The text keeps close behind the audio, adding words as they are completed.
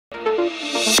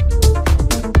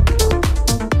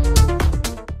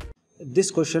This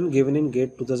question given in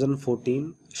GATE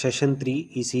 2014 Session 3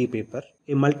 ECE paper.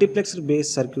 A multiplexer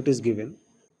based circuit is given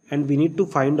and we need to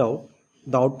find out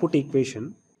the output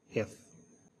equation F.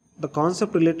 The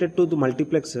concept related to the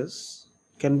multiplexers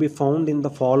can be found in the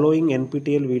following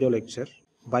NPTEL video lecture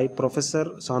by Professor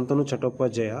Santanu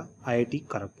Chattopadhyaya, IIT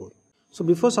Kharagpur. So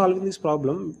before solving this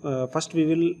problem, first we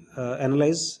will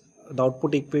analyze the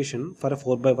output equation for a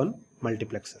 4x1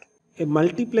 multiplexer. A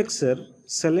multiplexer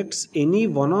selects any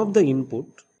one of the input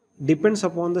depends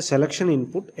upon the selection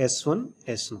input S1,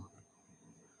 S0.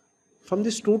 From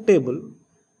this truth table,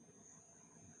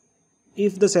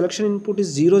 if the selection input is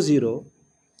 0, 0,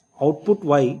 output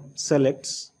Y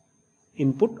selects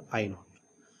input I0.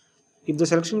 If the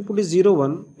selection input is 0,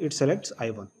 1, it selects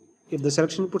I1. If the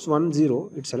selection inputs 1,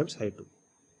 0, it selects I2.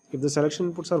 If the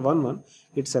selection inputs are 1, 1,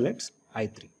 it selects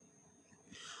I3.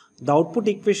 The output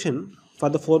equation for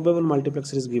the 4x1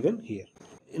 multiplexer is given here.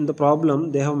 In the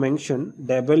problem, they have mentioned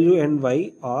W and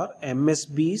Y are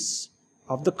MSBs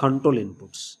of the control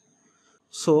inputs.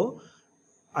 So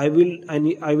I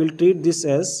will treat this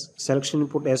as selection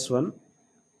input S1,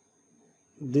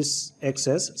 this X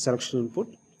as selection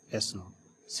input S0.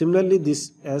 Similarly,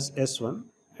 this as S1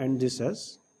 and this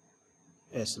as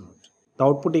S0. The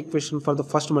output equation for the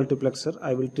first multiplexer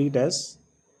I will treat as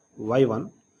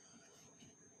Y1.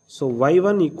 So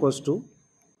Y1 equals to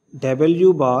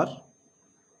W bar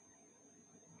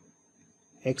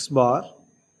X bar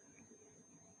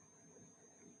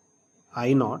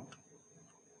I0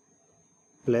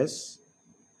 plus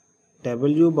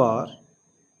W bar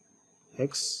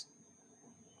X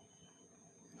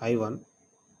I1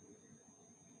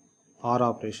 OR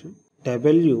operation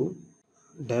W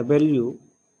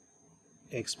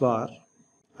X bar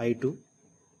I2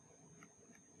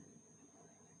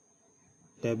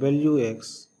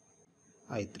 WX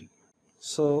I3.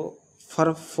 So for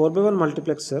a 4x1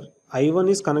 multiplexer, I1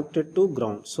 is connected to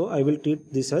ground. So I will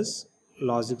treat this as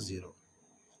logic 0.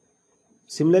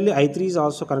 Similarly, I3 is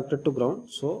also connected to ground.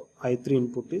 So I3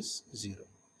 input is 0.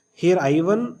 Here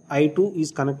I1, I2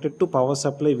 is connected to power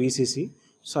supply VCC.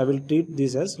 So I will treat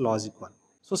this as logic 1.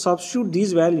 So substitute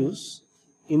these values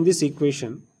in this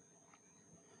equation.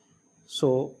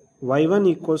 So Y1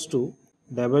 equals to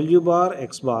W bar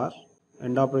X bar,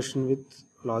 end operation with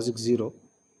logic 0,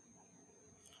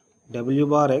 W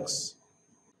bar X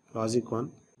logic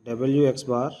 1, WX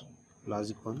bar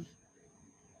logic 1,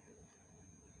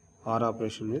 OR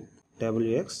operation with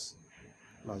WX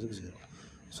logic 0.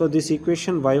 So this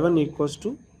equation Y1 equals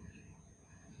to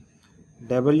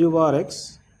W bar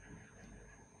X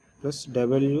plus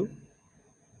W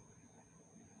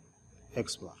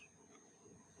X bar.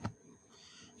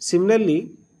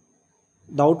 Similarly,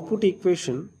 the output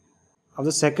equation of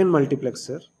the second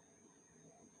multiplexer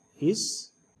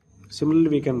is, similarly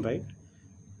we can write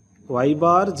Y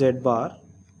bar Z bar,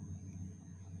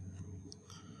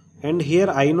 and here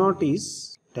I0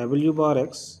 is W bar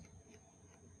X,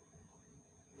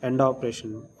 end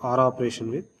operation OR operation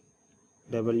with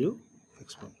W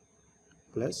X bar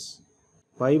plus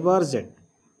Y bar Z,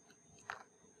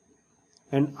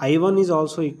 and I1 is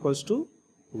also equals to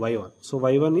Y1. So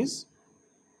Y1 is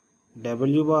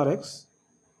W bar X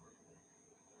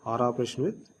OR operation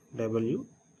with W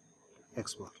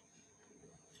X bar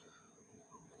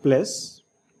plus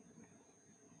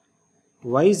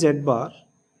YZ bar,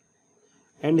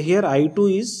 and here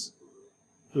I2 is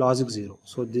logic 0.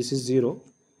 So this is 0,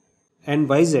 and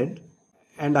YZ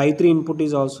and I3 input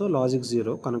is also logic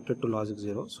 0, connected to logic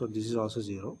 0. So this is also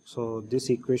 0. So this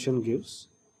equation gives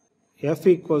F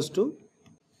equals to,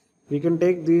 we can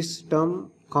take this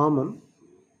term common.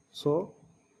 So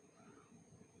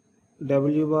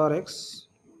W bar X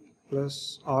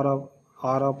plus R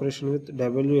operation with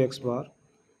WX bar,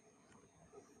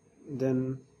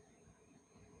 then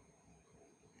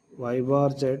Y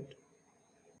bar Z,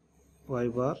 Y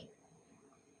bar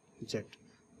Z.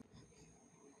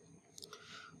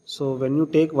 So when you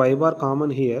take Y bar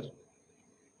common here,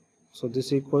 so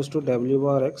this equals to W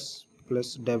bar X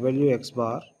plus WX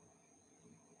bar,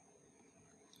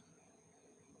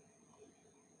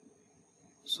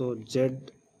 so Z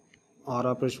OR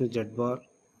operation with Z bar,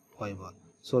 Y bar.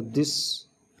 So this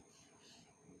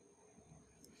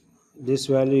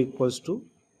value equals to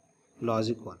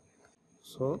logic 1.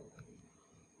 So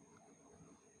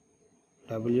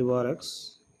W bar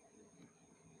X,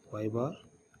 Y bar,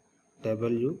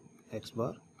 W X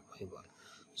bar, Y bar.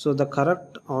 So the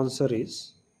correct answer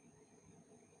is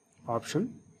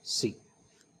option C.